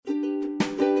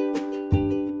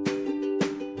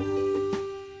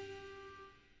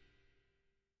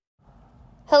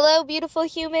Hello, beautiful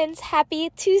humans. Happy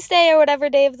Tuesday or whatever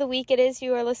day of the week it is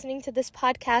you are listening to this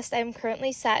podcast. I'm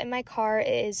currently sat in my car. It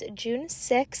is June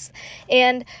 6th,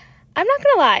 and I'm not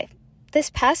going to lie. This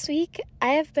past week,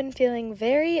 I have been feeling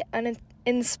very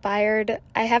uninspired.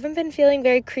 I haven't been feeling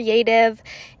very creative,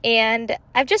 and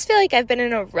I just feel like I've been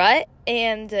in a rut.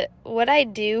 And what I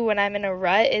do when I'm in a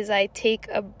rut is I take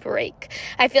a break.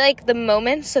 I feel like the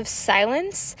moments of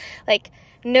silence, like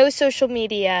no social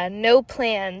media, no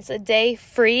plans, a day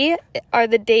free are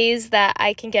the days that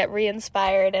I can get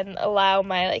re-inspired and allow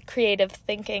my creative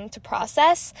thinking to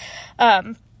process.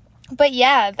 But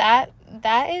yeah,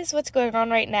 that is what's going on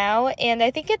right now, and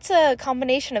I think it's a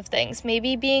combination of things.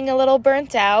 Maybe being a little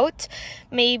burnt out,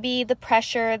 maybe the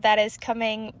pressure that is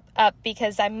coming up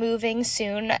because I'm moving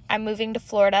soon. I'm moving to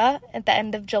Florida at the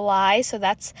end of July, so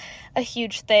that's a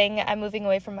huge thing. I'm moving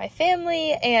away from my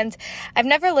family, and I've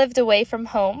never lived away from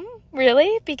home,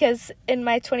 really, because in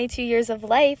my 22 years of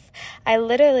life, I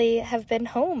literally have been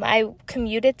home. I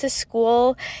commuted to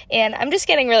school, and I'm just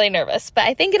getting really nervous, but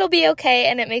I think it'll be okay,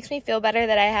 and it makes me feel better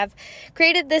that I have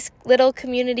created this little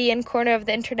community and corner of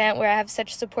the internet where I have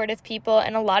such supportive people,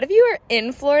 and a lot of you are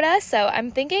in Florida, so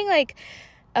I'm thinking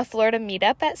a Florida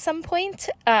meetup at some point.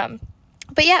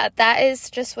 But yeah, that is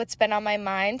just what's been on my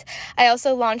mind. I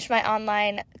also launched my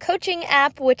online coaching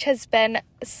app, which has been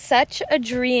such a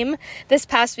dream. This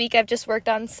past week, I've just worked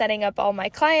on setting up all my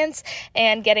clients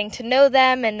and getting to know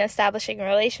them and establishing a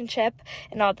relationship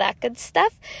and all that good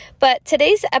stuff. But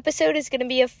today's episode is going to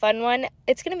be a fun one.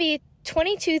 It's going to be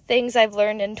 22 things I've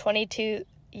learned in 22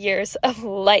 years of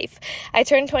life. I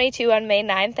turned 22 on May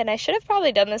 9th, and I should have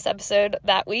probably done this episode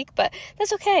that week, but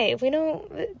that's okay.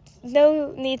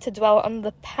 No need to dwell on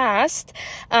the past.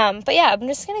 But yeah, I'm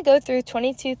just going to go through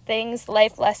 22 things,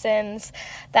 life lessons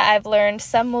that I've learned.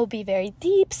 Some will be very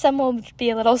deep, some will be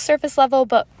a little surface level,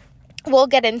 but we'll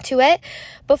get into it.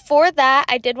 Before that,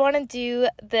 I did want to do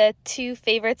the 2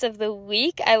 favorites of the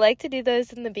week. I like to do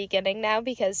those in the beginning now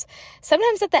because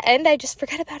sometimes at the end, I just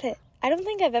forget about it. I don't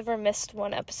think I've ever missed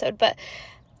one episode, but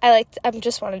I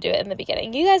just want to do it in the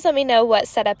beginning. You guys let me know what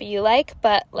setup you like,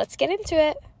 but let's get into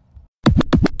it.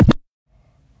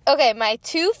 Okay, my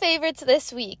 2 favorites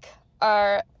this week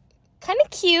are kind of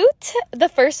cute. The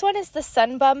first one is the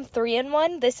Sunbum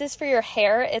 3-in-1. This is for your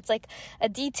hair. It's like a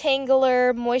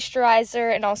detangler,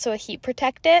 moisturizer, and also a heat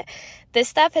protectant. This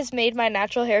stuff has made my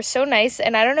natural hair so nice,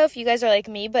 and I don't know if you guys are like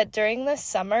me, but during the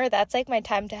summer, that's like my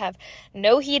time to have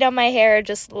no heat on my hair,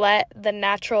 just let the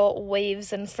natural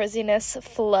waves and frizziness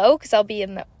flow, because I'll be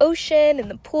in the ocean, in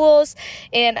the pools,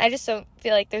 and I just don't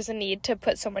feel like there's a need to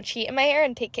put so much heat in my hair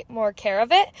and take more care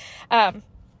of it.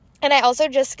 And I also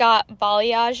just got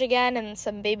balayage again and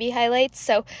some baby highlights,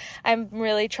 so I'm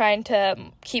really trying to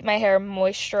keep my hair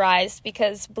moisturized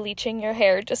because bleaching your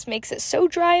hair just makes it so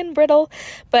dry and brittle.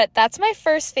 But that's my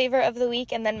first favorite of the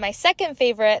week, and then my second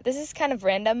favorite, this is kind of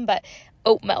random, but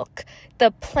oat milk. The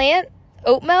plant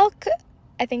oat milk,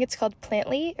 I think it's called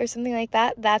Plantly or something like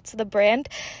that. That's the brand.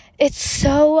 It's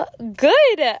so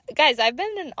good. Guys, I've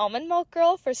been an almond milk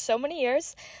girl for so many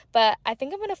years, but I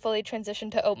think I'm going to fully transition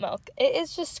to oat milk. It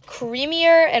is just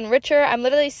creamier and richer. I'm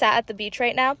literally sat at the beach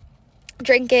right now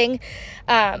drinking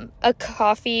a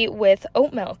coffee with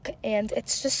oat milk, and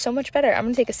it's just so much better. I'm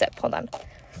going to take a sip. Hold on.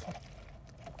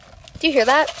 Do you hear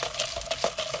that?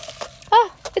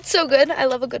 Oh, it's so good. I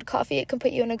love a good coffee. It can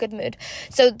put you in a good mood.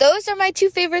 So those are my 2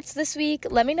 favorites this week.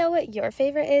 Let me know what your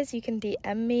favorite is. You can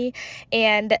DM me.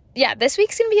 And yeah, this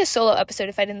week's going to be a solo episode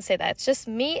if I didn't say that. It's just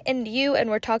me and you, and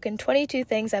we're talking 22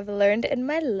 things I've learned in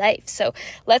my life. So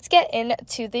let's get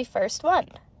into the first one.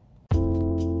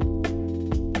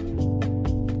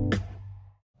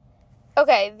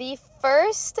 Okay, the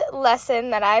first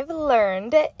lesson that I've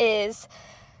learned is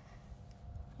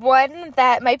one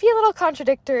that might be a little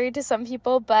contradictory to some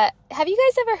people, but have you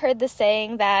guys ever heard the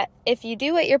saying that if you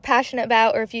do what you're passionate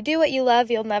about or if you do what you love,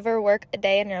 you'll never work a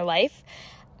day in your life?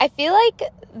 I feel like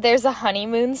there's a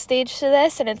honeymoon stage to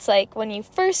this, and it's like when you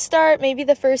first start, maybe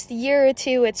the first year or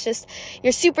 2, it's just,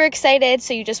 you're super excited,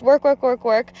 so you just work.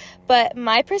 But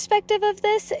my perspective of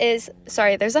this is,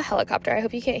 sorry, there's a helicopter, I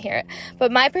hope you can't hear it,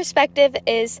 but my perspective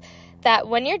is that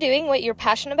when you're doing what you're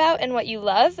passionate about and what you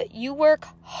love, you work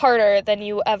harder than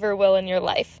you ever will in your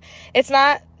life. It's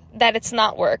not that it's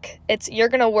not work. It's you're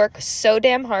going to work so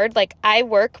damn hard. Like I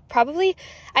work from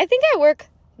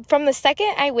the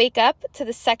second I wake up to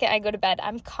the second I go to bed.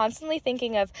 I'm constantly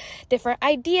thinking of different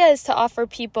ideas to offer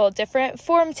people, different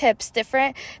form tips,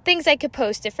 different things I could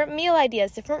post, different meal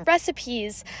ideas, different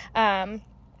recipes,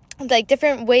 like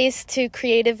different ways to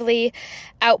creatively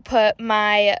output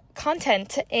my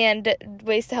content and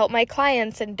ways to help my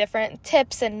clients and different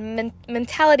tips and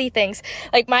mentality things.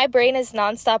 Like my brain is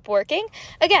nonstop working.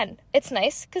 Again, it's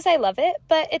nice because I love it,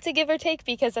 but it's a give or take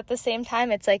because at the same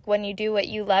time, it's like when you do what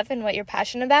you love and what you're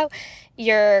passionate about,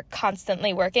 you're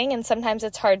constantly working, and sometimes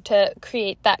it's hard to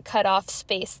create that cutoff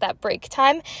space, that break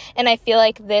time. And I feel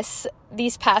like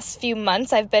these past few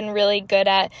months, I've been really good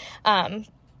at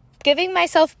giving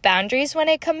myself boundaries when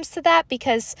it comes to that,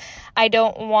 because I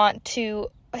don't want to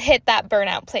hit that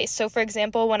burnout place. So for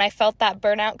example, when I felt that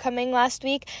burnout coming last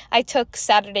week, I took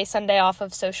Saturday, Sunday off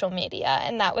of social media,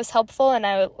 and that was helpful and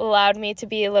allowed me to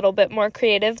be a little bit more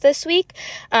creative this week.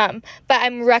 But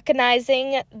I'm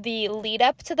recognizing the lead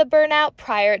up to the burnout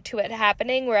prior to it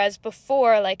happening, whereas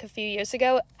before, like a few years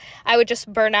ago, I would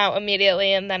just burn out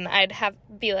immediately and then I'd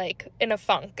be like in a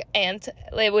funk and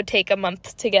it would take a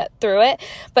month to get through it.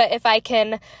 But if I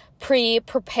can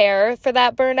prepare for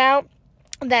that burnout,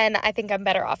 then I think I'm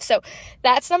better off. So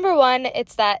that's number one.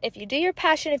 It's that if you do your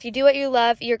passion, if you do what you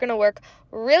love, you're going to work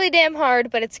really damn hard,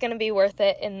 but it's going to be worth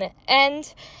it in the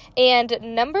end. And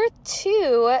number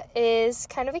two is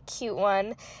kind of a cute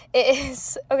one.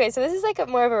 So this is like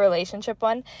more of a relationship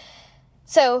one.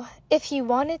 So if he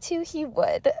wanted to, he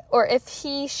would, or if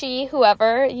he, she,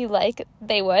 whoever you like,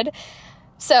 they would.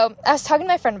 So I was talking to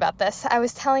my friend about this. I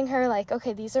was telling her like,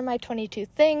 okay, these are my 22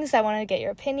 things. I wanted to get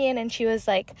your opinion. And she was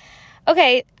like,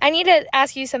 okay, I need to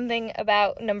ask you something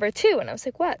about number two. And I was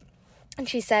like, what? And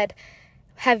she said,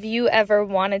 have you ever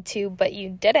wanted to, but you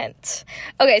didn't?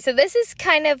 Okay, so this is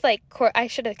kind of like, I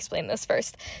should have explained this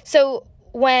first. So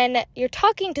when you're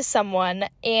talking to someone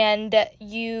and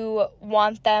you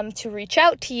want them to reach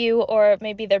out to you, or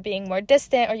maybe they're being more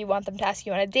distant, or you want them to ask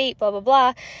you on a date, blah, blah,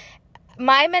 blah,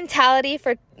 my mentality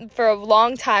for a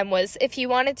long time was if he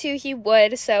wanted to, he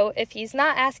would. So if he's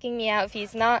not asking me out, if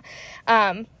he's not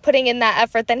putting in that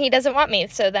effort, then he doesn't want me.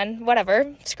 So then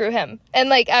whatever, screw him. And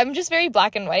like, I'm just very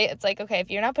black and white. It's like, okay,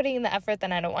 if you're not putting in the effort,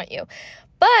 then I don't want you.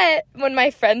 But when my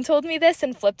friend told me this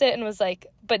and flipped it and was like,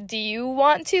 but do you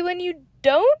want to when you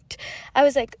don't? I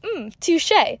was like,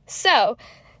 touche. So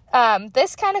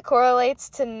this kind of correlates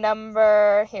to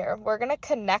we're going to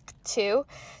connect to.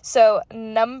 So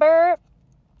Number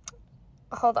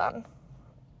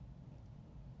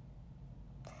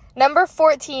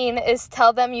 14 is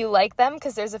tell them you like them,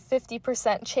 because there's a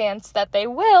 50% chance that they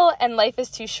will, and life is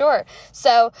too short.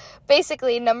 So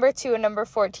basically, number 2 and number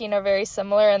 14 are very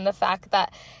similar in the fact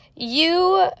that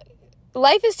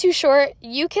life is too short.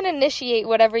 You can initiate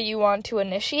whatever you want to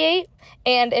initiate,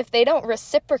 and if they don't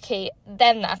reciprocate,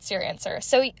 then that's your answer.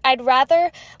 So I'd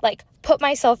rather like put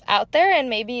myself out there and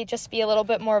maybe just be a little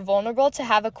bit more vulnerable to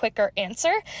have a quicker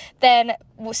answer than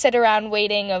sit around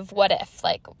waiting of what if,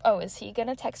 like, oh, is he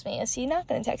gonna text me? Is he not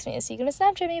gonna text me? Is he gonna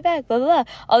Snapchat me back? Blah, blah, blah,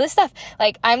 all this stuff.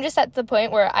 Like, I'm just at the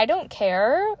point where I don't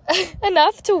care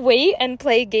enough to wait and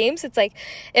play games. It's like,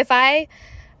 if I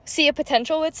see a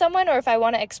potential with someone, or if I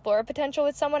want to explore a potential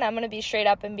with someone, I'm going to be straight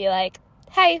up and be like,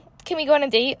 hey, can we go on a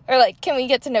date? Or like, can we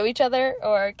get to know each other?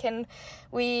 Or can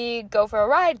we go for a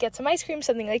ride, get some ice cream,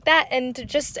 something like that, and to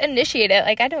just initiate it.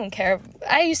 Like, I don't care.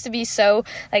 I used to be so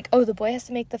like, oh, the boy has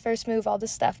to make the first move, all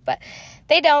this stuff, but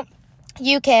they don't.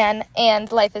 You can,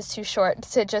 and life is too short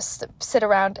to just sit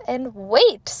around and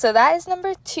wait. So that is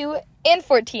number 2 and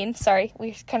 14. Sorry,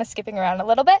 we're kind of skipping around a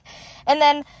little bit. And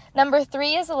then number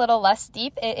 3 is a little less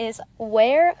deep. It is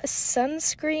wear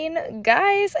sunscreen,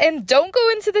 guys, and don't go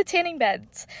into the tanning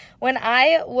beds. When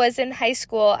I was in high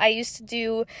school, I used to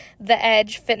do the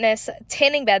Edge Fitness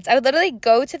tanning beds. I would literally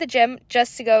go to the gym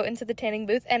just to go into the tanning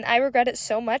booth, and I regret it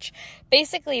so much.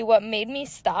 Basically, what made me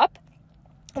stop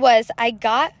was I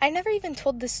never even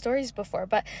told this stories before,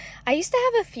 but I used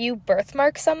to have a few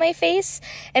birthmarks on my face,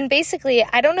 and basically,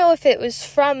 I don't know if it was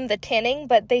from the tanning,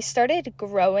 but they started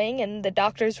growing, and the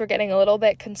doctors were getting a little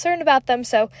bit concerned about them,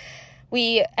 so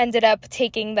we ended up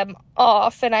taking them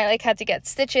off, and I had to get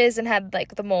stitches and had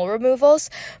the mole removals,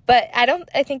 but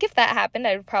I think if that happened,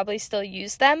 I would probably still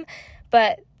use them,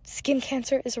 but skin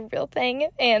cancer is a real thing,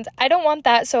 and I don't want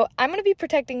that, so I'm going to be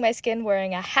protecting my skin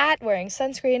wearing a hat, wearing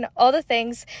sunscreen, all the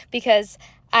things, because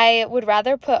I would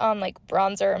rather put on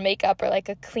bronzer or makeup or a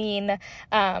clean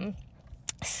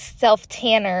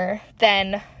self-tanner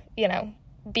than,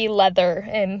 be leather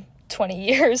in 20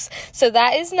 years. So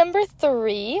that is number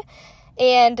 3,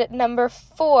 and number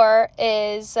 4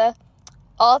 is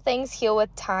all things heal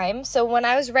with time. So when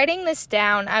I was writing this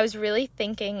down, I was really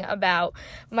thinking about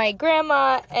my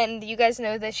grandma, and you guys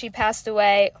know that she passed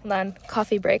away. Hold on,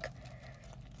 coffee break.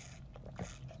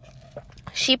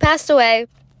 She passed away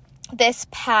this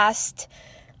past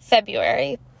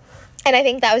February, And I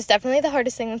think that was definitely the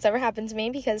hardest thing that's ever happened to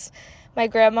me, because my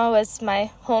grandma was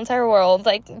my whole entire world.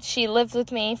 Like, she lived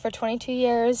with me for 22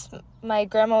 years. My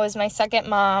grandma was my second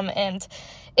mom, and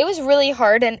it was really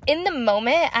hard. And in the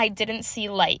moment, I didn't see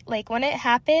light. Like, when it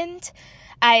happened,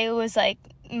 I was like,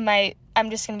 I'm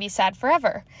just going to be sad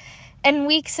forever. And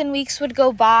weeks would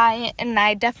go by, and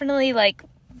I definitely, like,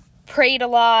 prayed a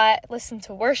lot, listened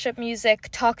to worship music,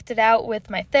 talked it out with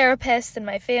my therapist and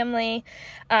my family.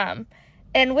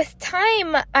 And with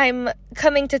time, I'm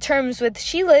coming to terms with,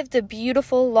 she lived a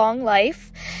beautiful, long life,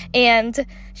 and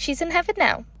she's in heaven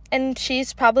now. And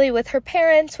she's probably with her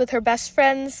parents, with her best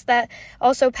friends that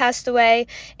also passed away,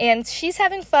 and she's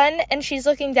having fun, and she's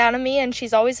looking down on me, and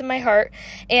she's always in my heart.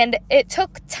 And it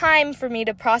took time for me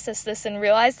to process this and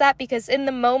realize that, because in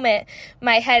the moment,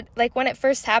 my head, like, when it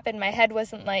first happened, my head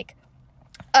wasn't like,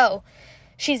 oh,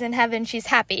 she's in heaven, she's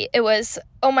happy. It was,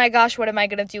 oh my gosh, what am I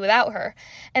going to do without her?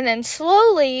 And then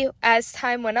slowly, as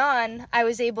time went on, I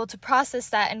was able to process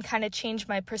that and kind of change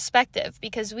my perspective,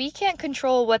 because we can't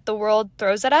control what the world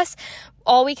throws at us.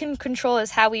 All we can control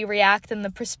is how we react and the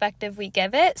perspective we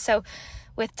give it. So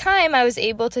with time, I was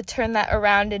able to turn that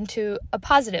around into a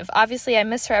positive. Obviously, I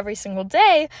miss her every single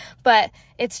day, but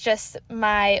it's just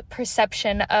my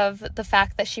perception of the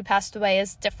fact that she passed away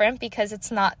is different, because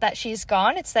it's not that she's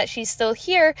gone, it's that she's still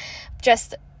here,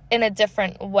 just in a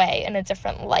different way, in a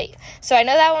different light. So I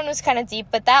know that one was kind of deep,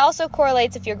 but that also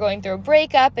correlates if you're going through a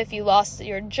breakup, if you lost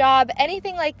your job,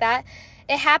 anything like that.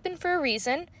 It happened for a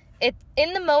reason.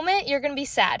 In the moment, you're going to be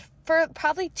sad. For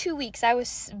probably 2 weeks, I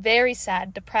was very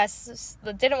sad, depressed,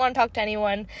 didn't want to talk to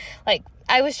anyone. Like,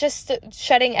 I was just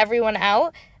shutting everyone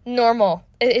out. Normal.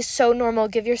 It is so normal.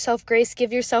 Give yourself grace.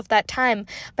 Give yourself that time.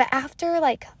 But after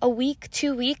like a week,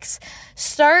 2 weeks,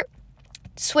 start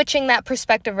switching that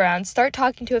perspective around. Start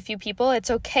talking to a few people. It's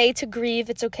okay to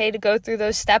grieve. It's okay to go through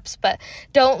those steps, but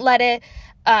don't let it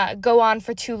go on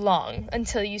for too long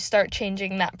until you start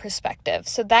changing that perspective.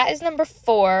 So that is number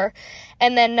 4.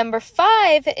 And then number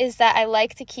 5 is that I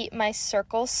like to keep my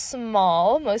circle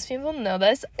small. Most people know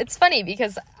this. It's funny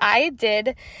because I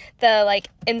did the like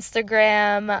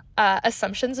Instagram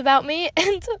assumptions about me,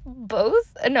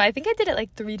 and I think I did it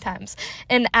like 3 times,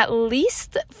 and at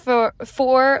least for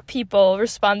 4 people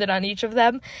responded on each of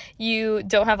them, you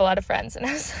don't have a lot of friends. And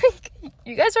I was like,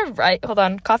 you guys are right. Hold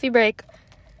on, coffee break.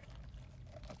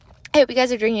 I hope you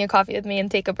guys are drinking a coffee with me and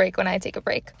take a break when I take a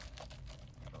break.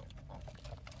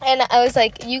 And I was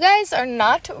like, you guys are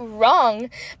not wrong,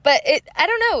 but I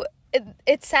don't know,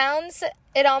 it sounds,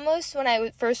 it almost, when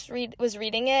I first was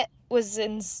reading it, was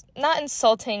not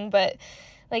insulting, but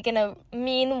like in a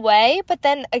mean way. But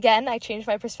then again, I changed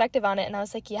my perspective on it, and I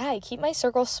was like, yeah, I keep my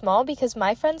circle small because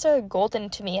my friends are golden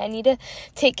to me. I need to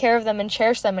take care of them and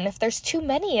cherish them. And if there's too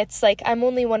many, it's like I'm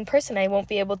only one person. I won't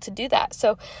be able to do that.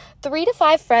 So 3 to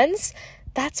 5 friends,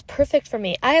 that's perfect for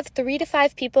me. I have 3 to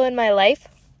 5 people in my life.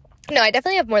 No, I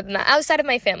definitely have more than that. Outside of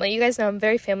my family. You guys know I'm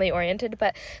very family oriented,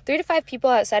 but 3 to 5 people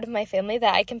outside of my family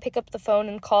that I can pick up the phone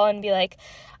and call and be like,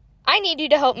 I need you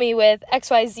to help me with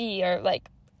XYZ, or like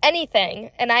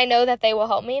anything, and I know that they will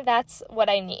help me. That's what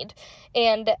I need.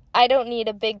 And I don't need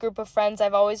a big group of friends.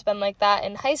 I've always been like that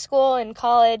in high school and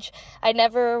college. I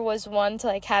never was one to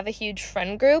like have a huge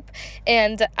friend group,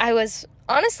 and I was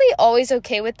honestly always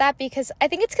okay with that, because I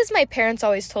think it's because my parents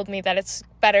always told me that it's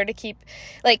better to keep,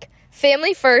 like,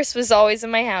 family first was always in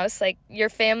my house. Like, your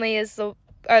family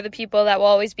are the people that will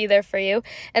always be there for you.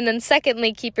 And then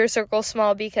secondly, keep your circle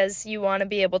small because you want to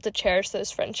be able to cherish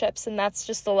those friendships. And that's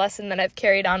just the lesson that I've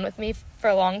carried on with me for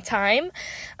a long time.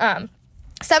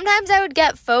 Sometimes I would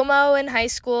get FOMO in high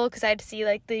school because I had to see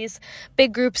like these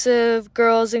big groups of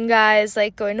girls and guys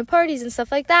like going to parties and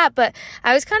stuff like that. But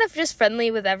I was kind of just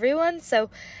friendly with everyone. So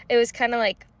it was kind of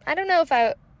like, I don't know if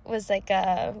I was like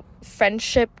a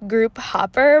friendship group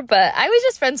hopper, but I was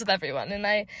just friends with everyone. And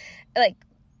I like,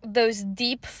 those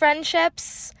deep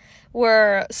friendships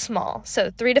were small. So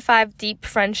 3 to 5 deep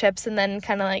friendships, and then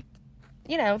kind of like,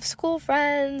 you know, school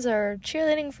friends or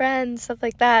cheerleading friends, stuff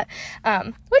like that,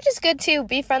 which is good too.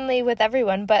 Be friendly with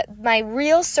everyone, but my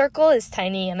real circle is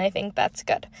tiny, and I think that's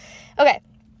good. Okay,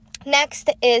 next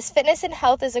is fitness and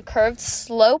health is a curved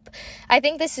slope. I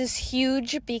think this is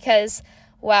huge because,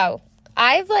 wow,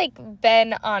 I've like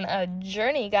been on a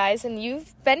journey, guys, and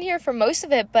you've been here for most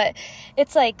of it, but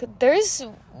it's like there's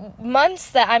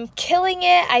months that I'm killing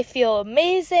it. I feel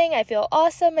amazing. I feel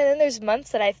awesome. And then there's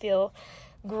months that I feel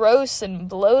gross and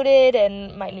bloated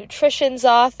and my nutrition's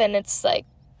off, and it's like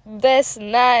this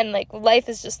and that, and like life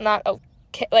is just not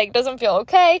doesn't feel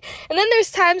okay. And then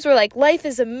there's times where like life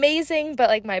is amazing, but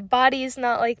like my body's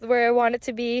not like where I want it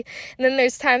to be. And then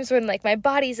there's times when like my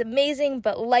body's amazing,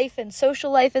 but life and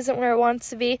social life isn't where it wants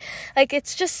to be. Like,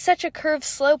 it's just such a curved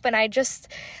slope, and I just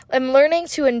am learning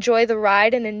to enjoy the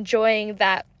ride and enjoying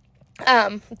that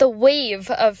the wave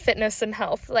of fitness and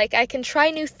health. Like, I can try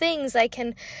new things. I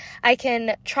can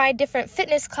try different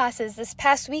fitness classes. This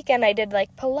past weekend I did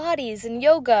like Pilates and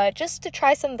yoga just to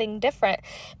try something different,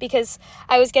 because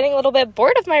I was getting a little bit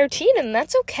bored of my routine, and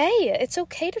that's okay. It's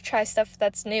okay to try stuff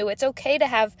that's new. It's okay to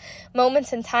have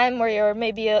moments in time where you're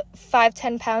maybe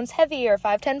 5-10 pounds heavier,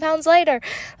 5-10 pounds lighter.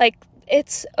 Like,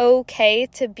 it's okay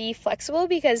to be flexible,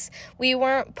 because we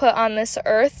weren't put on this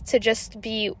earth to just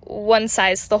be one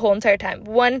size the whole entire time.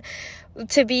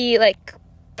 To be like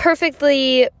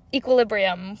perfectly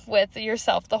equilibrium with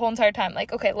yourself the whole entire time.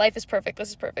 Like, okay, life is perfect. This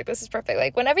is perfect. This is perfect.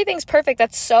 Like, when everything's perfect,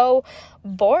 that's so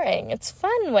boring. It's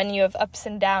fun when you have ups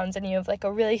and downs and you have like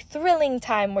a really thrilling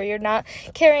time where you're not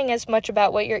caring as much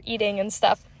about what you're eating and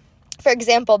stuff. For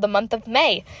example, the month of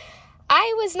May,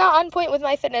 I was not on point with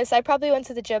my fitness. I probably went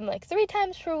to the gym like 3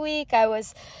 times per week. I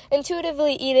was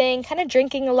intuitively eating, kind of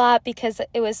drinking a lot, because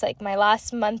it was like my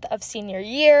last month of senior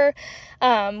year.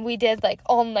 We did like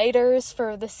all-nighters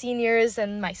for the seniors,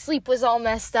 and my sleep was all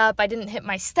messed up. I didn't hit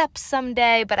my steps some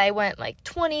day, but I went like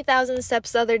 20,000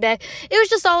 steps the other day. It was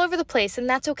just all over the place, and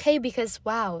that's okay, because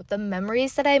wow, the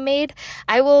memories that I made,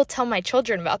 I will tell my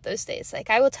children about those days. Like,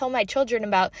 I will tell my children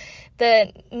about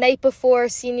the night before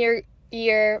senior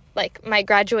year, like my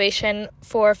graduation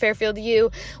for Fairfield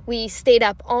U. We stayed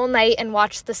up all night and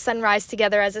watched the sunrise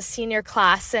together as a senior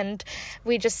class, and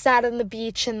we just sat on the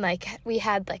beach, and like we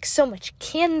had like so much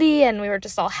candy, and we were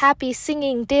just all happy,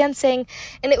 singing, dancing,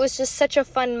 and it was just such a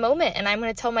fun moment. And I'm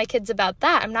going to tell my kids about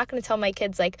that. I'm not going to tell my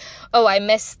kids like, oh, I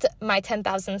missed my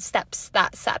 10,000 steps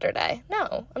that Saturday.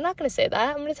 No, I'm not going to say that.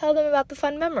 I'm going to tell them about the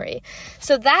fun memory.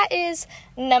 So that is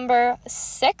number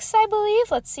 6, I believe.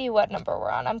 Let's see what number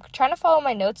we're on. I'm trying to follow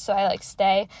my notes so I like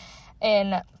stay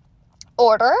in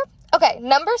order. Okay,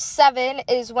 number 7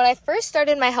 is when I first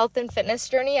started my health and fitness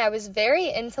journey, I was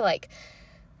very into like,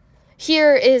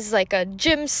 here is like a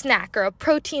gym snack or a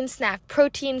protein snack,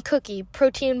 protein cookie,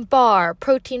 protein bar,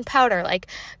 protein powder. Like,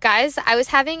 guys, I was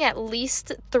having at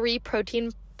least 3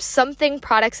 protein something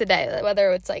products a day,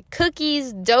 whether it's like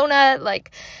cookies, donut, like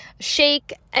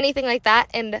shake, anything like that.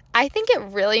 And I think it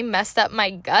really messed up my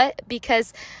gut,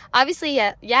 because obviously,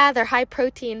 yeah, they're high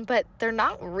protein, but they're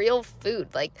not real food.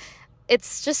 Like,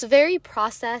 it's just very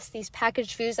processed, these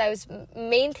packaged foods. I was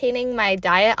maintaining my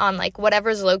diet on like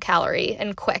whatever's low calorie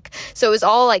and quick. So it was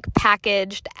all like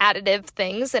packaged additive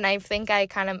things. And I think I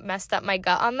kind of messed up my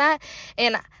gut on that.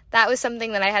 And that was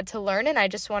something that I had to learn. And I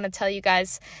just want to tell you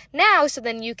guys now, so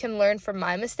then you can learn from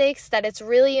my mistakes, that it's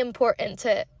really important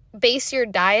to base your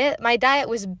diet. My diet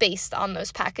was based on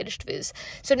those packaged foods.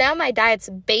 So now my diet's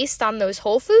based on those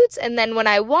whole foods. And then when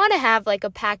I want to have like a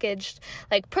packaged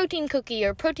like protein cookie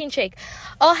or protein shake,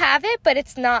 I'll have it, but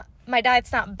it's not, my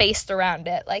diet's not based around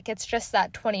it. Like, it's just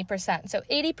that 20%. So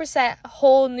 80%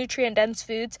 whole nutrient dense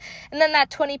foods. And then that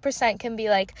 20% can be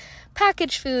like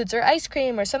packaged foods or ice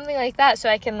cream or something like that. So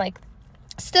I can like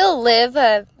still live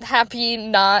a happy,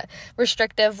 not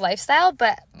restrictive lifestyle,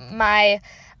 but my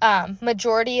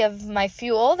majority of my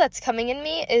fuel that's coming in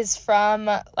me is from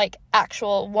like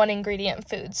actual 1 ingredient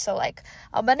foods. So like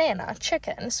a banana,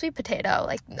 chicken, sweet potato,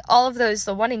 like all of those,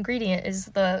 the 1 ingredient is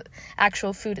the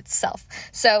actual food itself.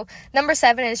 So number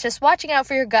 7 is just watching out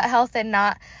for your gut health and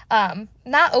not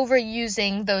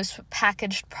overusing those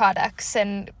packaged products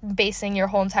and basing your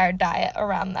whole entire diet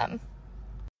around them.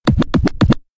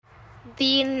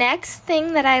 The next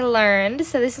thing that I learned,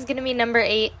 so this is going to be number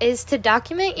 8, is to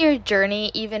document your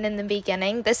journey even in the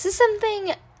beginning. This is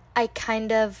something I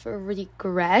kind of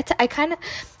regret.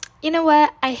 You know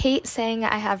what? I hate saying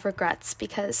I have regrets,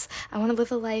 because I want to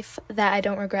live a life that I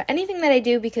don't regret anything that I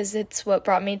do, because it's what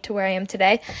brought me to where I am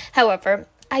today. However,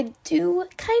 I do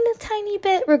kind of tiny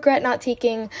bit regret not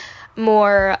taking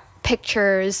more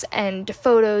pictures and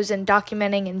photos and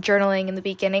documenting and journaling in the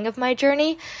beginning of my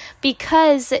journey,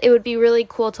 because it would be really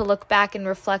cool to look back and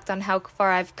reflect on how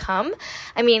far I've come.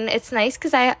 I mean, it's nice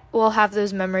because I will have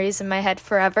those memories in my head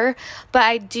forever, but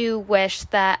I do wish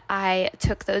that I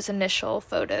took those initial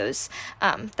photos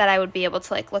that I would be able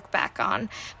to like look back on,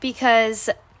 because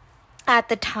at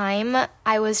the time,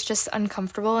 I was just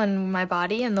uncomfortable in my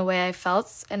body and the way I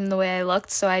felt and the way I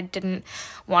looked, so I didn't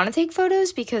want to take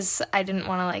photos because I didn't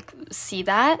want to, like, see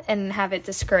that and have it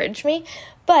discourage me.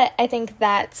 But I think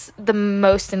that's the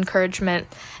most encouragement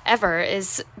ever,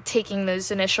 is taking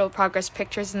those initial progress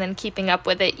pictures and then keeping up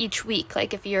with it each week.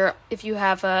 Like, if you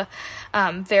have a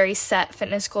very set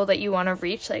fitness goal that you want to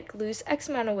reach, like lose X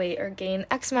amount of weight or gain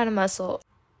X amount of muscle,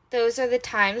 those are the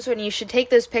times when you should take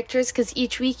those pictures, because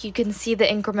each week you can see the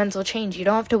incremental change. You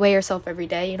don't have to weigh yourself every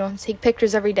day. You don't have to take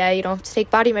pictures every day. You don't have to take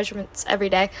body measurements every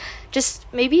day. Just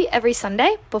maybe every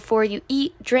Sunday before you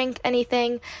eat, drink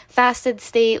anything, fasted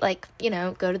state, like,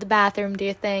 go to the bathroom, do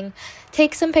your thing.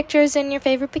 Take some pictures in your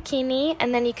favorite bikini,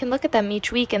 and then you can look at them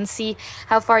each week and see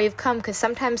how far you've come, because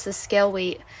sometimes the scale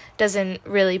weight doesn't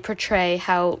really portray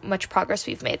how much progress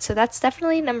we've made. So that's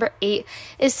definitely number 8,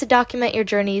 is to document your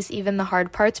journeys, even the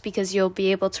hard parts, because you'll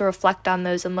be able to reflect on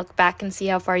those and look back and see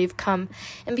how far you've come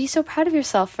and be so proud of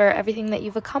yourself for everything that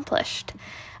you've accomplished.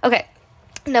 Okay,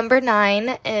 number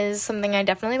 9 is something I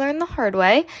definitely learned the hard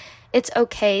way. It's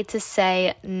okay to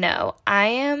say no. I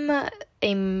am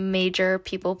a major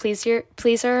people pleaser,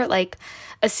 like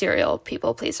a serial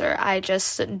people pleaser. I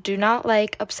just do not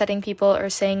like upsetting people or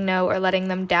saying no or letting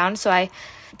them down. So I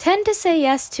tend to say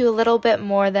yes to a little bit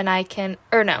more than I can,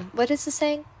 or no, what is the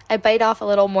saying? I bite off a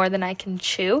little more than I can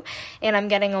chew, and I'm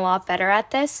getting a lot better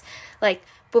at this. Like,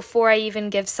 before I even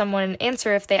give someone an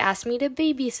answer, if they ask me to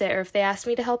babysit, or if they ask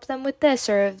me to help them with this,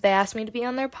 or if they ask me to be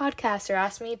on their podcast, or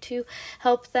ask me to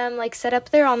help them, like, set up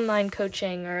their online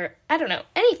coaching, or I don't know,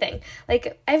 anything.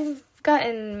 Like, I've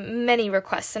gotten many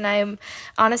requests, and I'm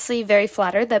honestly very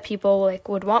flattered that people, like,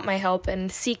 would want my help and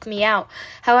seek me out.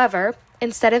 However,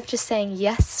 instead of just saying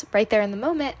yes right there in the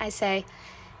moment,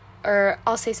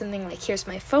 I'll say something like, here's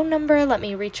my phone number,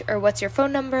 or what's your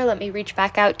phone number? Let me reach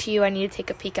back out to you. I need to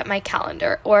take a peek at my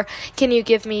calendar. Or can you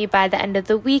give me by the end of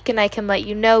the week and I can let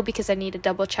you know because I need to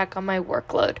double check on my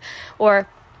workload. Or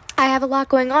I have a lot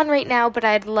going on right now, but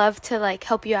I'd love to, like,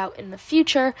 help you out in the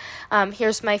future.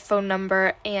 Here's my phone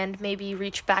number, and maybe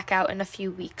reach back out in a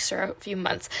few weeks or a few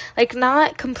months. Like,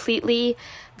 not completely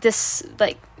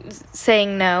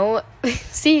saying no.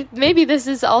 See, maybe this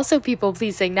is also people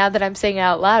pleasing now that I'm saying it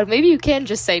out loud. Maybe you can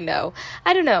just say no.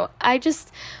 I don't know. I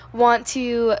just want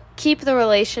to keep the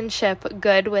relationship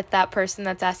good with that person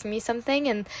that's asking me something,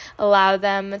 and allow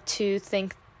them to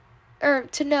think, or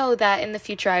to know that in the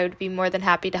future I would be more than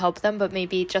happy to help them, but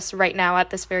maybe just right now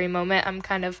at this very moment I'm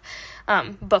kind of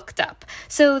booked up.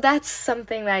 So that's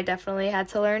something that I definitely had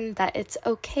to learn, that it's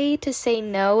okay to say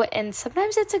no, and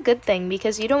sometimes it's a good thing,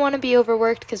 because you don't want to be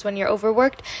overworked, because when you're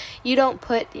overworked, you don't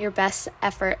put your best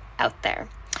effort out there.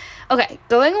 Okay,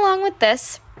 going along with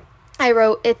this, I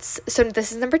wrote, so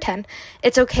this is number 10,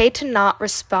 it's okay to not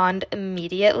respond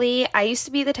immediately. I used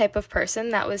to be the type of person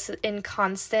that was in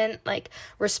constant, like,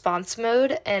 response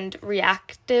mode and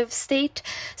reactive state.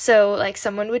 So, like,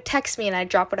 someone would text me and I'd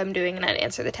drop what I'm doing and I'd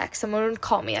answer the text. Someone would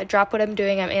call me, I'd drop what I'm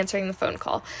doing, I'm answering the phone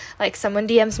call. Like, someone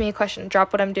DMs me a question,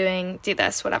 drop what I'm doing, do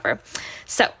this, whatever.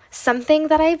 So, something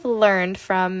that I've learned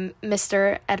from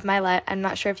Mr. Ed Milet, I'm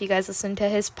not sure if you guys listen to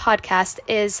his podcast,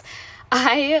 is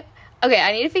I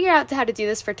need to figure out how to do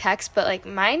this for text, but, like,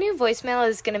 my new voicemail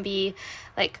is going to be,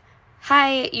 like,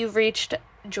 hi, you've reached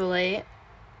Julie.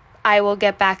 I will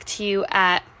get back to you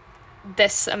at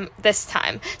this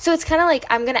time. So it's kind of like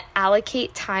I'm going to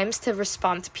allocate times to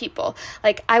respond to people.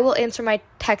 Like, I will answer my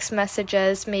text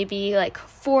messages maybe like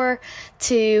 4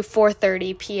 to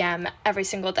 4:30 p.m. every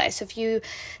single day. So if you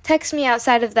text me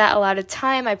outside of that allotted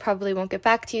time, I probably won't get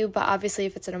back to you, but obviously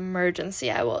if it's an emergency,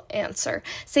 I will answer.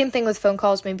 Same thing with phone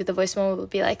calls. Maybe the voicemail will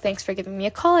be like, thanks for giving me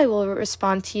a call. I will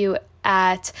respond to you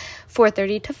at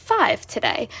 4:30 to 5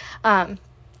 today.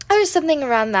 Or something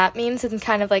around that means, and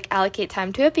kind of like allocate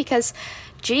time to it, because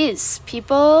geez,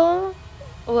 people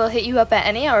will hit you up at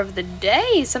any hour of the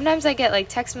day. Sometimes I get like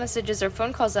text messages or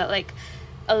phone calls at like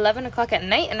 11 o'clock at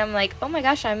night, and I'm like, oh my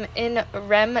gosh, I'm in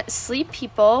REM sleep,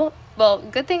 people. Well,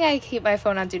 good thing I keep my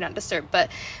phone on Do Not Disturb,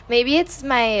 but maybe it's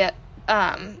my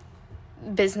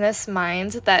business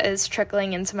mind that is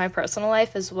trickling into my personal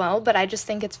life as well. But I just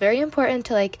think it's very important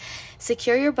to like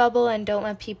secure your bubble and don't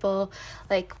let people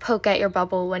like poke at your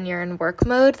bubble when you're in work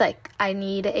mode. Like, I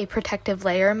need a protective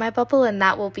layer in my bubble, and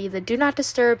that will be the Do Not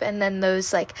Disturb, and then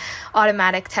those like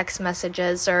automatic text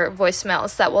messages or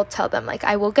voicemails that will tell them like,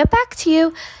 I will get back to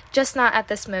you, just not at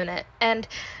this moment. And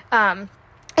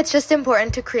it's just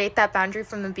important to create that boundary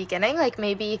from the beginning. Like,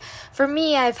 maybe for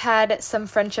me, I've had some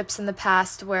friendships in the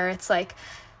past where it's like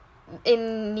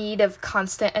in need of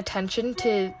constant attention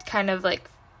to kind of like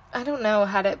I don't know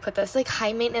how to put this, like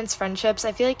high maintenance friendships.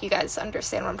 I feel like you guys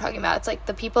understand what I'm talking about. It's like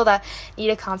the people that need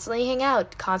to constantly hang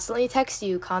out, constantly text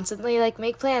you, constantly like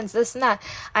make plans, this and that.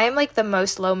 I am like the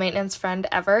most low maintenance friend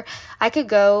ever. I could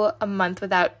go a month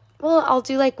without, well, I'll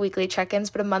do like weekly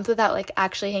check-ins, but a month without like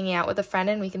actually hanging out with a friend,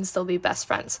 and we can still be best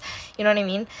friends. You know what I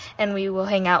mean? And we will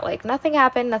hang out like nothing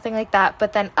happened, nothing like that.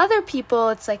 But then other people,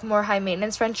 it's like more high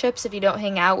maintenance friendships. If you don't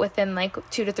hang out within like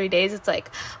 2 to 3 days, it's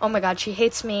like, oh my God, she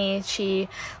hates me. She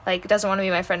like doesn't want to be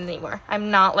my friend anymore.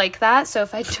 I'm not like that. So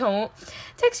if I don't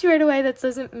text you right away, that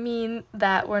doesn't mean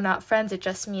that we're not friends. It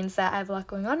just means that I have a lot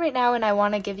going on right now, and I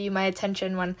want to give you my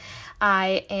attention when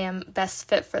I am best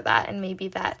fit for that. And maybe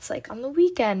that's like on the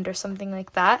weekend or something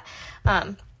like that.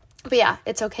 But yeah,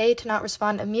 it's okay to not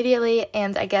respond immediately.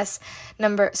 And I guess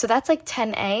so that's like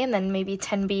 10A, and then maybe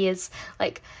 10B is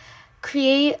like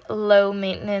create low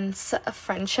maintenance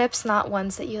friendships, not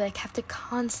ones that you like have to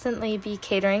constantly be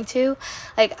catering to.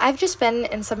 Like I've just been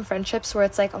in some friendships where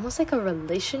it's like almost like a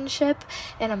relationship,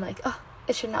 and I'm like, oh,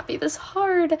 it should not be this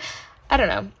hard. I don't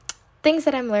know. Things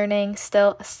that I'm learning,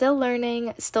 still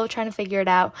learning, still trying to figure it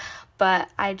out, but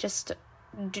I just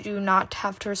do not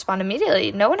have to respond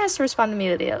immediately. No one has to respond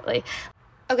immediately.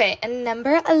 Okay, and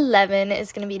number 11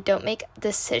 is going to be don't make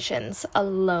decisions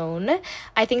alone.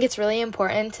 I think it's really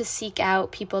important to seek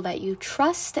out people that you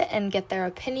trust and get their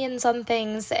opinions on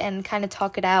things and kind of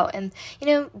talk it out and,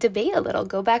 debate a little,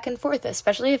 go back and forth,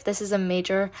 especially if this is a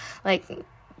major, like,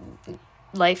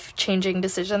 life-changing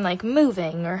decision like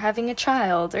moving or having a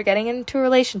child or getting into a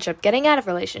relationship, getting out of a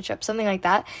relationship, something like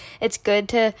that. It's good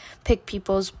to pick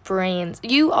people's brains.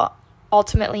 You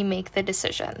ultimately make the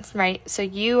decisions, right? So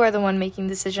you are the one making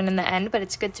the decision in the end, but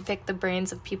it's good to pick the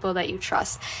brains of people that you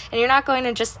trust. And you're not going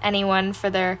to just anyone for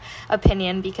their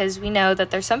opinion, because we know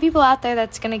that there's some people out there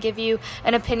that's going to give you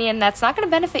an opinion that's not going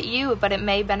to benefit you, but it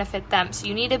may benefit them. So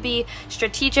you need to be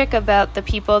strategic about the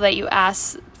people that you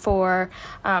ask for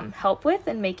help with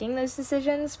in making those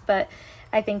decisions. But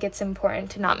I think it's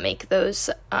important to not make those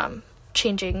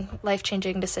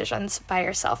life-changing decisions by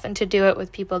yourself, and to do it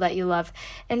with people that you love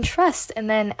and trust. And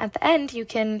then at the end, you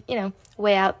can,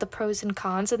 weigh out the pros and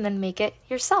cons and then make it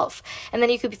yourself. And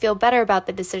then you could feel better about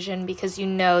the decision because you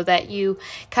know that you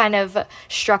kind of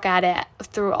struck at it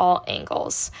through all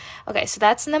angles. Okay, so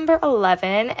that's number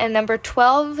 11. And number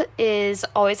 12 is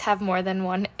always have more than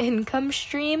one income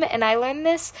stream. And I learned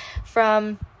this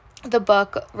from the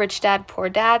book Rich Dad, Poor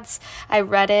Dads. I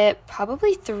read it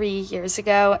probably 3 years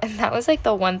ago, and that was like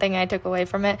the one thing I took away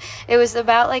from it. It was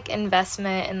about like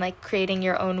investment and like creating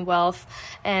your own wealth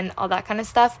and all that kind of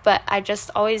stuff, but I just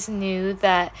always knew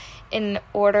that in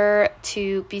order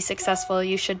to be successful,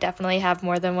 you should definitely have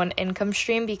more than one income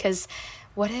stream, because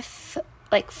what if,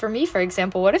 like for me, for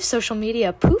example, what if social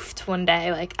media poofed one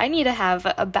day? Like I need to have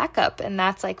a backup, and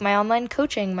that's like my online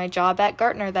coaching, my job at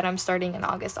Gartner that I'm starting in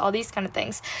August, all these kind of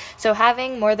things. So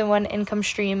having more than one income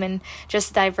stream and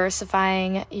just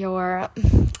diversifying your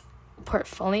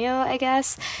portfolio, I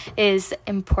guess, is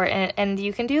important. And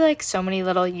you can do like so many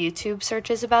little YouTube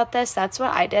searches about this. That's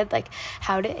what I did, like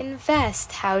how to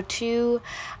invest, how to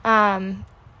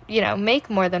make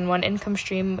more than one income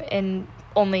stream in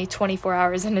only 24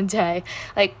 hours in a day.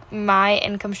 Like my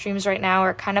income streams right now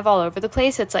are kind of all over the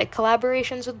place. It's like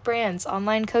collaborations with brands,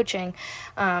 online coaching,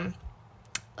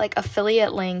 like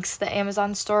affiliate links, the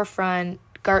Amazon storefront,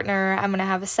 Gartner. I'm gonna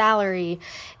have a salary,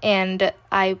 and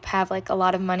I have like a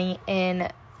lot of money in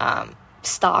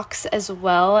stocks as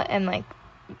well, and like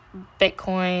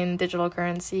Bitcoin, digital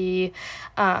currency.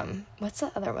 What's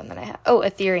the other one that I have? Oh,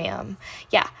 Ethereum.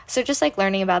 Yeah. So just like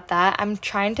learning about that. I'm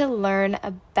trying to learn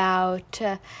about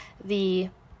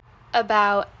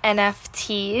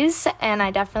NFTs, and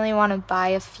I definitely want to buy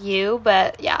a few,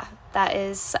 but yeah, that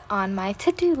is on my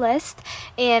to-do list.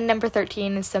 And number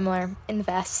 13 is similar.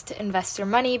 Invest your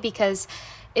money, because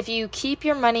if you keep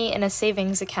your money in a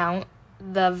savings account,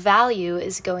 the value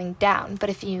is going down. But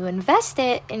if you invest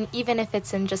it, and even if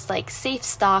it's in just like safe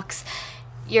stocks,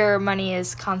 your money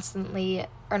is constantly,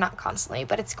 or not constantly,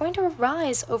 but it's going to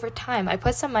rise over time. I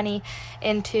put some money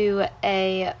into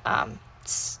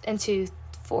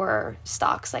four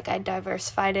stocks. Like I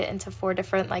diversified it into 4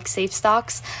 different like safe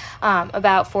stocks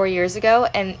about 4 years ago,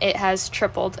 and it has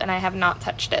tripled, and I have not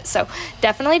touched it. So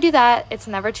definitely do that. It's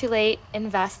never too late.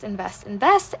 Invest.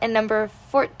 And number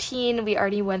 14 we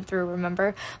already went through.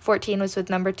 Remember, 14 was with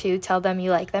number 2. Tell them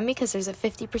you like them, because there's a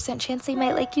 50% chance they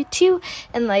might like you too,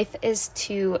 and life is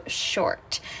too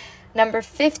short. Number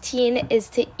 15 is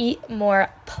to eat more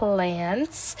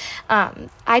plants.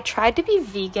 I tried to be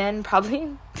vegan probably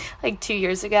like 2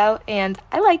 years ago, and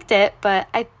I liked it, but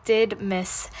I did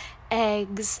miss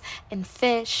eggs and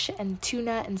fish and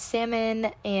tuna and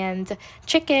salmon and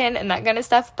chicken and that kind of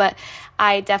stuff, but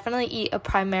I definitely eat a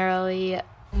primarily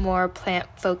more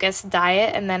plant-focused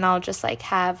diet, and then I'll just like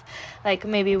have like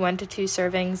maybe 1 to 2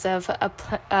 servings of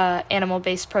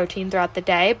animal-based protein throughout the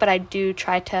day, but I do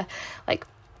try to like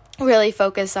really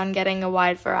focus on getting a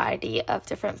wide variety of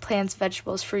different plants,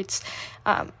 vegetables, fruits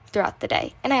throughout the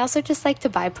day. And I also just like to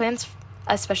buy plants,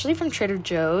 especially from Trader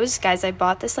Joe's. Guys, I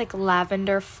bought this like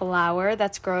lavender flower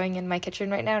that's growing in my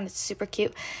kitchen right now, and it's super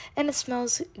cute and it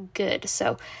smells good.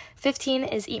 So 15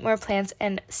 is eat more plants,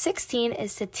 and 16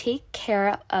 is to take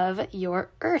care of your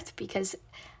earth, because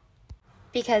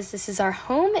this is our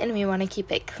home and we want to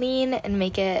keep it clean and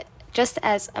make it just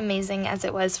as amazing as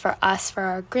it was for us, for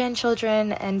our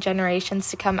grandchildren and generations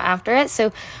to come after it.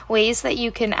 So ways that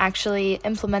you can actually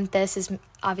implement this is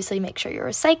obviously make sure you're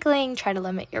recycling, try to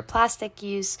limit your plastic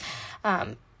use.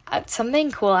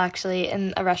 Something cool actually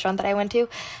in a restaurant that I went to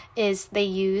is they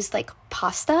used like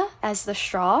pasta as the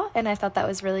straw, and I thought that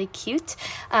was really cute.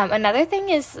 Another thing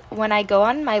is when I go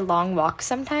on my long walks,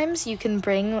 sometimes you can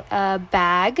bring a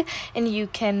bag and you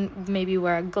can maybe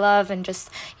wear a glove and just,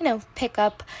 pick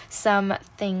up some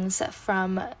things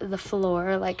from the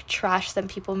floor, like trash that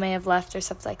people may have left or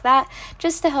stuff like that,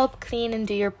 just to help clean and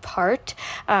do your part.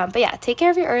 But yeah, take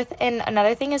care of your earth. And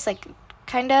another thing is like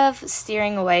kind of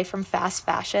steering away from fast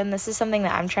fashion. This is something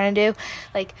that I'm trying to do,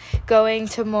 like going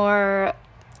to more,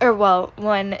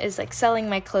 one is like selling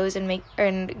my clothes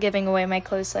and giving away my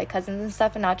clothes to like cousins and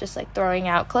stuff, and not just like throwing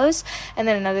out clothes. And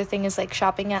then another thing is like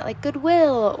shopping at like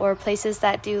Goodwill or places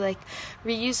that do like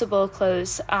reusable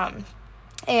clothes.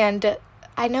 And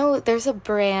I know there's a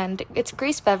brand, it's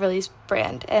Grace Beverly's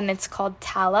brand, and it's called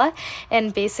Tala,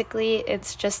 and basically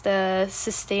it's just a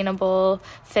sustainable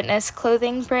fitness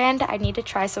clothing brand. I need to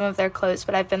try some of their clothes,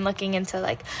 but I've been looking into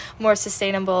like more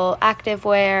sustainable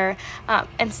activewear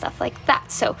and stuff like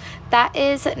that. So that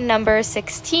is number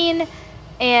 16,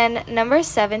 and number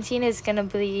 17 is going to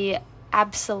be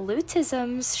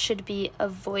absolutisms should be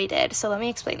avoided. So let me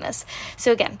explain this.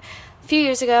 So again, a few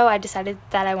years ago, I decided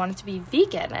that I wanted to be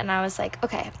vegan, and I was like,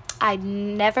 okay, I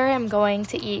never am going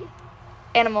to eat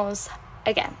animals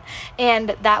again.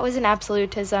 And that was an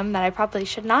absolutism that I probably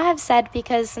should not have said,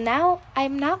 because now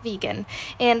I'm not vegan.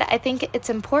 And I think it's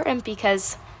important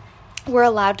because we're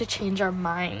allowed to change our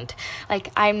mind.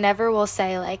 Like, I never will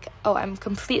say like, oh, I'm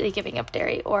completely giving up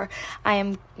dairy, or I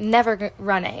am never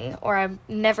running, or I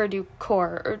never do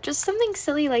core, or just something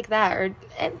silly like that, or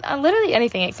literally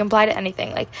anything. It can apply to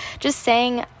anything. Like, just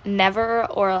saying never,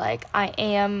 or like, I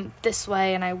am this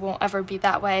way and I won't ever be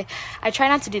that way. I try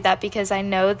not to do that, because I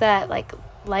know that like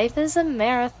life is a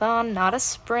marathon, not a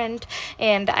sprint,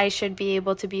 and I should be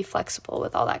able to be flexible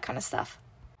with all that kind of stuff.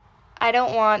 I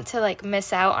don't want to like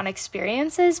miss out on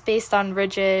experiences based on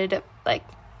rigid like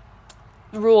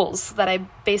rules that I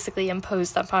basically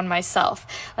imposed upon myself.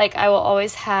 Like, I will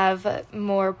always have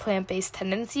more plant-based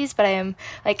tendencies, but I am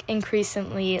like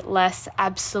increasingly less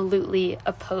absolutely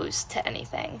opposed to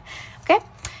anything. Okay?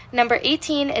 Number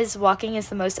 18 is walking is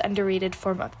the most underrated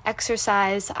form of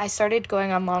exercise. I started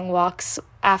going on long walks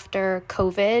after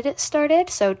COVID started,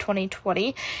 so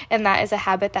 2020, and that is a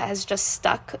habit that has just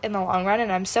stuck in the long run,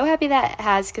 and I'm so happy that it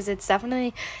has, because it's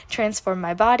definitely transformed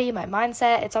my body, my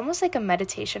mindset. It's almost like a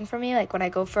meditation for me. Like, when I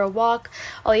go for a walk,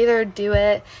 I'll either do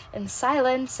it in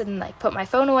silence and like put my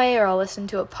phone away, or I'll listen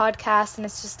to a podcast, and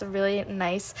it's just a really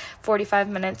nice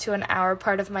 45-minute to an hour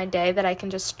part of my day that I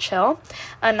can just chill.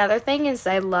 Another thing is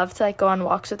I love to like go on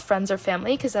walks with friends or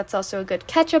family, because that's also a good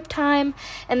catch-up time.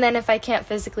 And then if I can't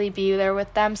physically be there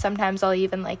with them, sometimes I'll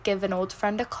even like give an old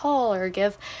friend a call, or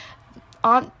give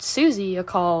Aunt Susie a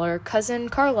call, or cousin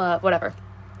Carla, whatever,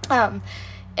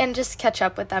 and just catch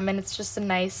up with them. And it's just a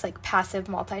nice like passive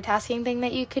multitasking thing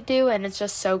that you could do, and it's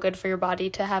just so good for your body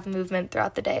to have movement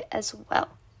throughout the day as well.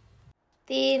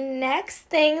 The next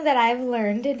thing that I've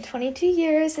learned in 22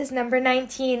 years is number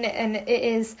 19, and it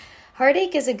is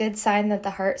heartache is a good sign that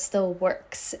the heart still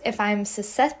works. If I'm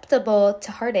susceptible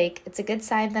to heartache, it's a good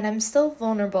sign that I'm still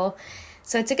vulnerable.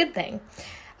 So it's a good thing.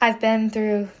 I've been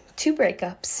through 2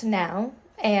 breakups now,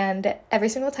 and every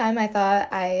single time I thought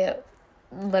I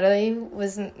literally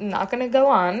was not going to go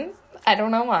on. I don't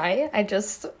know why. I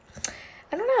don't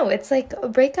know. It's like a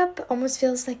breakup almost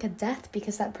feels like a death,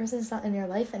 because that person's not in your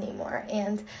life anymore.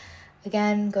 And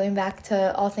again, going back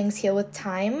to all things heal with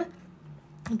time,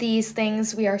 these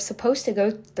things we are supposed to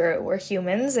go through. We're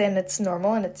humans, and it's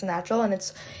normal and it's natural, and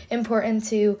it's important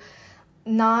to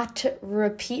not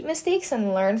repeat mistakes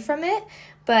and learn from it,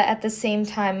 but at the same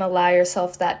time, allow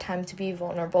yourself that time to be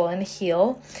vulnerable and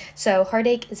heal. So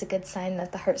heartache is a good sign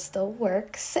that the heart still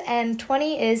works. And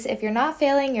 20 is if you're not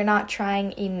failing, you're not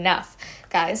trying enough.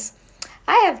 Guys,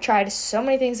 I have tried so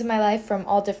many things in my life, from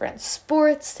all different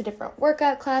sports to different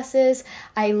workout classes.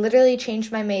 I literally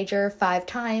changed my major 5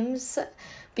 times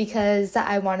because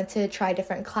I wanted to try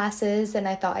different classes and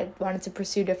I thought I wanted to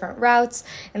pursue different routes.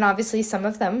 And obviously some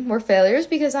of them were failures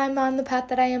because I'm on the path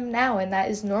that I am now, and that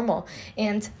is normal.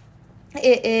 And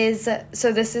it is,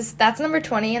 so that's number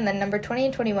 20, and then number 20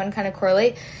 and 21 kind of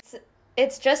correlate.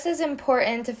 It's just as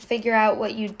important to figure out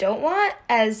what you don't want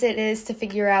as it is to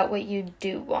figure out what you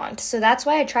do want. So that's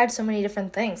why I tried so many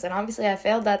different things. And obviously I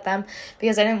failed at them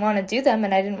because I didn't want to do them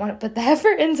and I didn't want to put the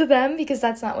effort into them because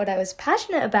that's not what I was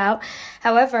passionate about.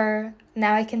 However,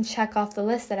 now I can check off the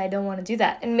list that I don't want to do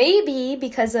that. And maybe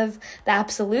because of the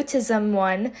absolutism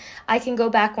one, I can go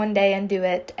back one day and do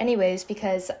it anyways,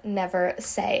 because never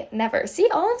say never. See,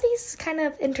 all of these kind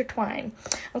of intertwine,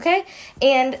 okay?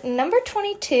 And number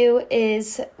 22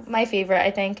 is my favorite,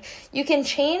 I think. You can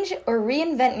change or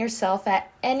reinvent yourself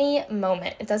at any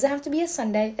moment. It doesn't have to be a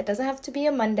Sunday. It doesn't have to be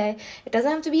a Monday. It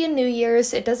doesn't have to be a New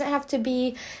Year's. It doesn't have to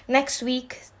be next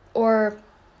week or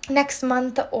next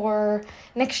month or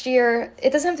next year.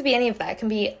 It doesn't have to be any of that. It can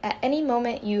be at any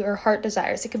moment your heart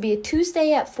desires. It could be a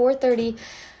Tuesday at 4:30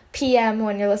 p.m.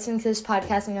 when you're listening to this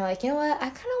podcast and you're like, you know what, I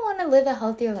kind of want to live a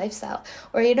healthier lifestyle.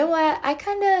 Or you know what, I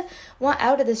kind of want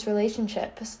out of this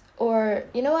relationship. Or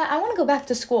you know what, I want to go back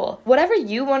to school. Whatever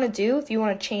you want to do, if you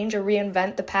want to change or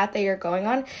reinvent the path that you're going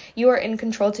on, you are in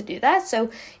control to do that. So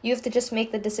you have to just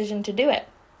make the decision to do it.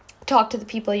 Talk to the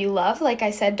people you love. Like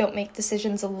I said, don't make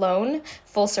decisions alone.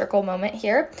 Full circle moment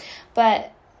here.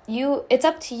 But it's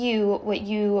up to you what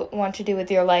you want to do with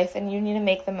your life, and you need to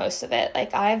make the most of it.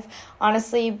 Like I've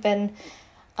honestly been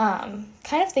kind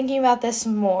of thinking about this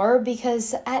more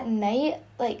because at night,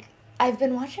 like I've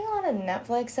been watching a lot of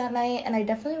Netflix at night, and I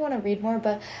definitely want to read more,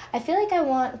 but I feel like I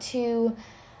want to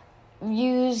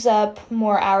use up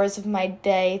more hours of my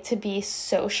day to be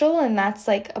social, and that's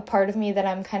like a part of me that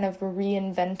I'm kind of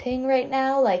reinventing right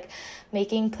now, like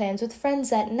making plans with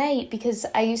friends at night, because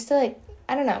I used to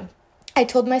I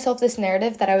told myself this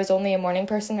narrative that I was only a morning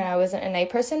person and I wasn't a night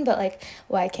person, but like,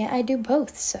 why can't I do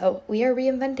both? So we are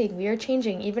reinventing, we are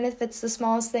changing, even if it's the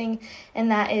smallest thing,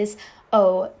 and that is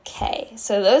okay.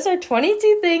 So those are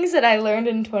 22 things that I learned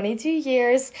in 22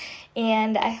 years,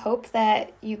 and I hope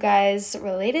that you guys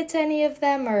related to any of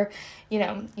them, or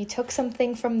you took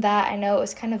something from that. I know it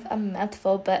was kind of a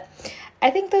mouthful, but I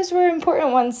think those were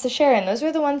important ones to share, and those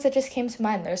were the ones that just came to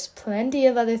mind. There's plenty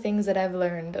of other things that I've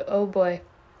learned. Oh boy,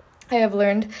 I have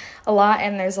learned a lot,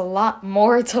 and there's a lot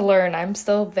more to learn. I'm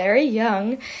still very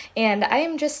young, and I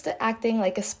am just acting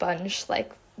like a sponge,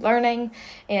 like learning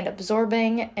and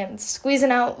absorbing and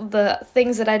squeezing out the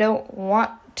things that I don't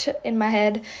want in my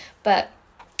head. But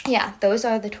yeah, those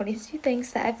are the 22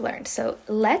 things that I've learned. So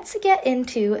let's get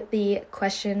into the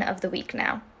question of the week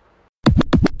now.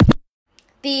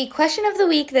 The question of the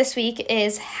week this week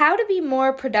is how to be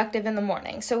more productive in the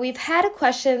morning. So we've had a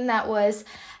question that was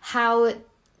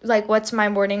what's my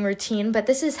morning routine, but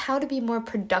this is how to be more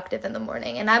productive in the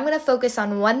morning. And I'm going to focus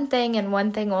on one thing and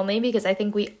one thing only, because I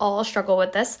think we all struggle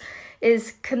with this,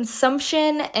 is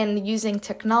consumption and using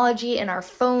technology and our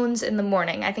phones in the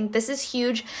morning. I think this is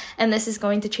huge, and this is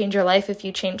going to change your life if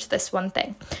you change this one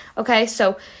thing. Okay,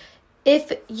 so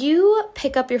if you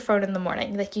pick up your phone in the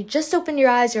morning, like you just opened your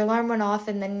eyes, your alarm went off,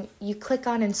 and then you click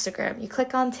on Instagram, you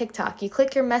click on TikTok, you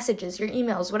click your messages, your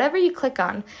emails, whatever you click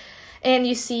on, and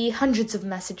you see hundreds of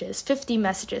messages, 50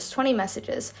 messages, 20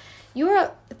 messages.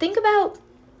 Think about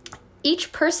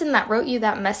each person that wrote you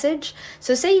that message.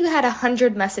 So say you had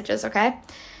 100 messages, okay?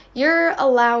 You're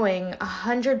allowing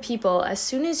 100 people, as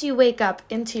soon as you wake up,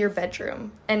 into your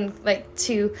bedroom and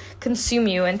to consume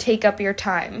you and take up your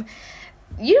time.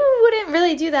 You wouldn't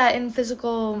really do that in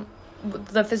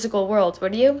the physical world,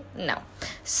 would you? No.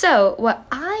 So what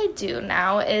I do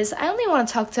now is I only want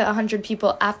to talk to 100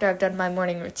 people after I've done my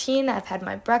morning routine. I've had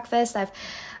my breakfast, I've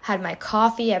had my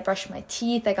coffee, I brushed my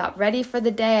teeth, I got ready for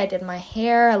the day, I did my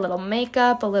hair, a little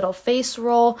makeup, a little face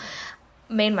roll,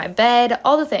 made my bed,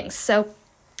 all the things. So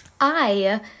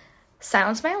I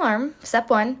silence my alarm, step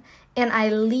 1, and I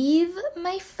leave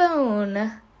my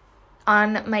phone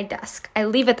on my desk. I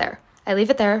leave it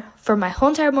there for my whole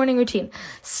entire morning routine.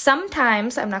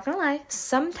 Sometimes, I'm not going to lie,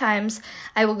 sometimes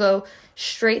I will go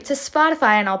straight to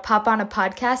Spotify and I'll pop on a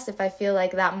podcast if I feel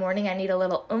like that morning I need a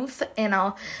little oomph, and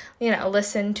I'll,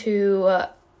 listen to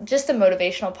just a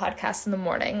motivational podcast in the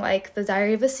morning, like The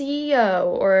Diary of a CEO,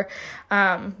 or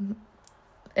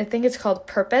I think it's called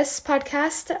Purpose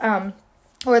podcast.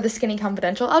 or the Skinny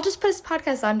Confidential. I'll just put his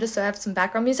podcast on just so I have some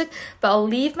background music, but I'll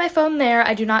leave my phone there.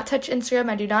 I do not touch Instagram.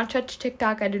 I do not touch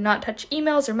TikTok. I do not touch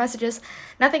emails or messages,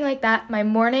 nothing like that. My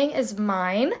morning is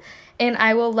mine, and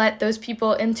I will let those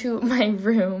people into my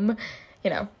room.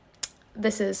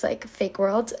 This is like fake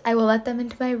world. I will let them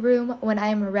into my room when I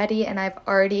am ready and I've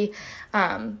already,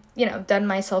 done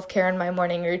my self-care and my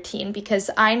morning routine, because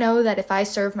I know that if I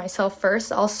serve myself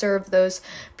first, I'll serve those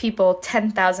people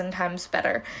 10,000 times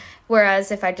better.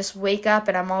 Whereas if I just wake up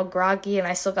and I'm all groggy and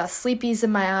I still got sleepies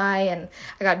in my eye and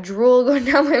I got drool going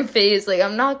down my face,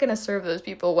 I'm not going to serve those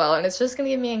people well, and it's just going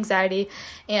to give me anxiety,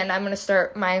 and I'm going to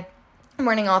start my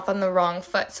morning off on the wrong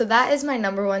foot. So that is my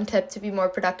number one tip to be more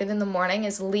productive in the morning,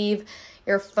 is leave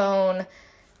your phone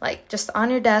just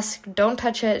on your desk. Don't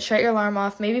touch it. Shut your alarm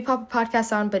off. Maybe pop a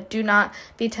podcast on, but do not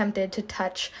be tempted to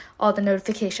touch all the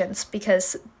notifications,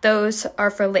 because those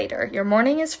are for later. Your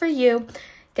morning is for you.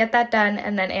 Get that done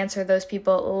and then answer those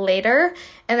people later.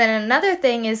 And then another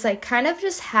thing is kind of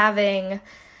just having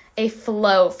a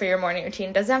flow for your morning routine.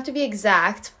 It doesn't have to be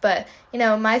exact, but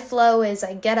my flow is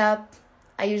I get up,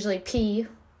 I usually pee,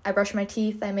 I brush my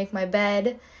teeth, I make my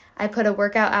bed, I put a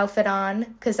workout outfit on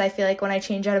because I feel like when I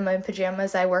change out of my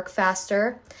pajamas, I work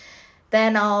faster.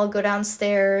 Then I'll go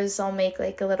downstairs, I'll make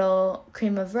a little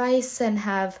cream of rice and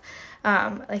have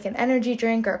an energy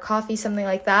drink or a coffee, something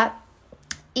like that.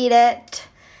 Eat it,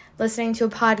 listening to a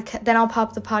podcast, then I'll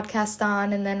pop the podcast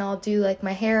on, and then I'll do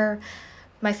my hair,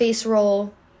 my face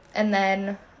roll, and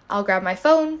then I'll grab my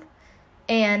phone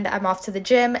and I'm off to the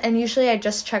gym. And usually I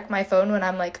just check my phone when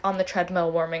I'm on the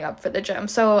treadmill warming up for the gym.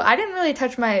 So I didn't really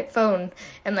touch my phone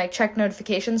and check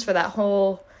notifications for that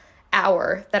whole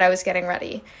hour that I was getting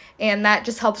ready. And that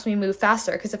just helps me move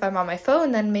faster, because if I'm on my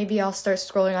phone, then maybe I'll start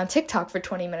scrolling on TikTok for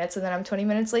 20 minutes, and then I'm 20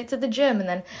 minutes late to the gym, and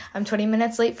then I'm 20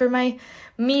 minutes late for my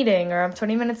meeting, or I'm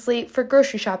 20 minutes late for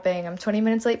grocery shopping, I'm 20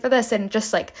 minutes late for this, and it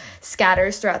just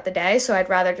scatters throughout the day. So I'd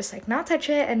rather just not touch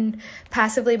it and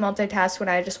passively multitask when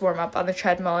I just warm up on the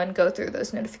treadmill and go through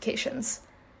those notifications.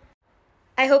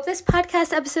 I hope this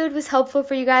podcast episode was helpful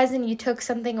for you guys and you took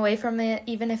something away from it,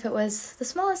 even if it was the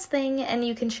smallest thing, and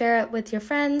you can share it with your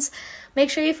friends.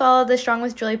 Make sure you follow the Strong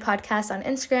with Julie podcast on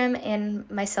Instagram and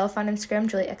myself on Instagram,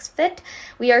 JulieXFit.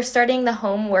 We are starting the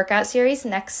home workout series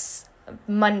next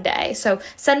Monday. So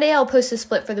Sunday I'll post a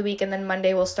split for the week, and then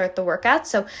Monday we'll start the workout.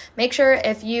 So make sure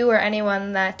if you or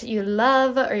anyone that you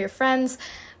love or your friends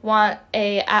want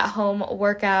a at-home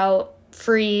workout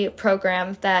free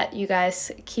program, that you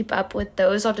guys keep up with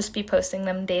those. I'll just be posting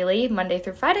them daily, Monday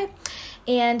through Friday.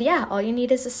 And yeah, all you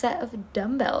need is a set of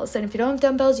dumbbells. And if you don't have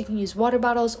dumbbells, you can use water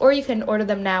bottles, or you can order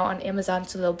them now on Amazon,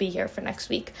 so they'll be here for next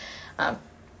week. But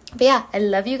yeah, I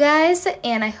love you guys,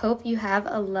 and I hope you have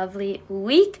a lovely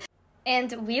week,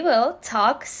 and we will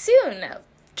talk soon.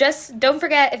 Just don't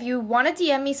forget, if you want to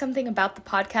DM me something about the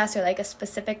podcast or a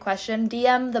specific question,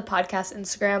 DM the podcast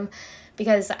Instagram,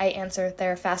 because I answer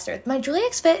there faster. My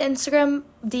JulieXFit Instagram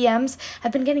DMs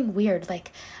have been getting weird.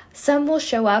 Some will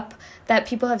show up that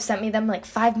people have sent me them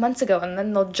 5 months ago, and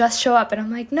then they'll just show up, and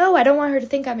I'm no, I don't want her to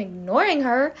think I'm ignoring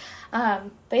her.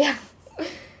 But yeah,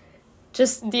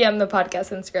 just DM the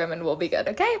podcast Instagram and we'll be good.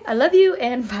 Okay, I love you,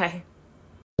 and bye.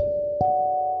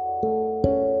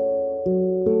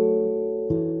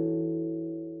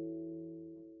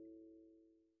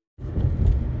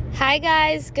 Hi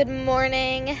guys, good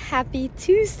morning, happy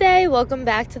Tuesday, welcome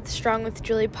back to the Strong with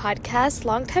Julie podcast.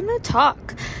 Long time no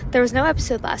talk. There was no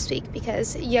episode last week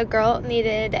because your girl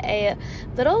needed a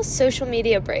little social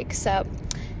media break, so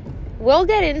we'll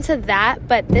get into that,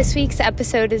 but this week's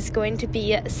episode is going to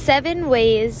be 7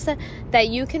 ways that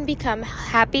you can become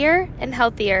happier and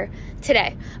healthier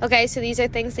today. Okay, so these are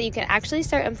things that you can actually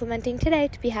start implementing today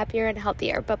to be happier and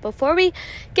healthier. But before we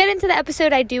get into the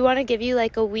episode, I do want to give you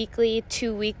a weekly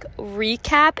 2-week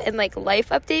recap and life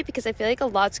update, because I feel a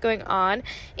lot's going on,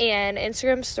 and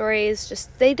Instagram stories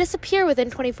they disappear within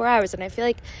 24 hours, and I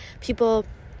feel people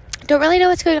don't really know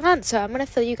what's going on. So I'm going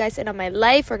to fill you guys in on my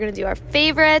life. We're going to do our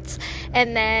favorites,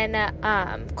 and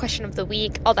then question of the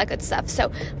week, all that good stuff.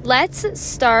 So let's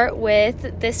start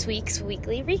with this week's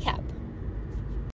weekly recap.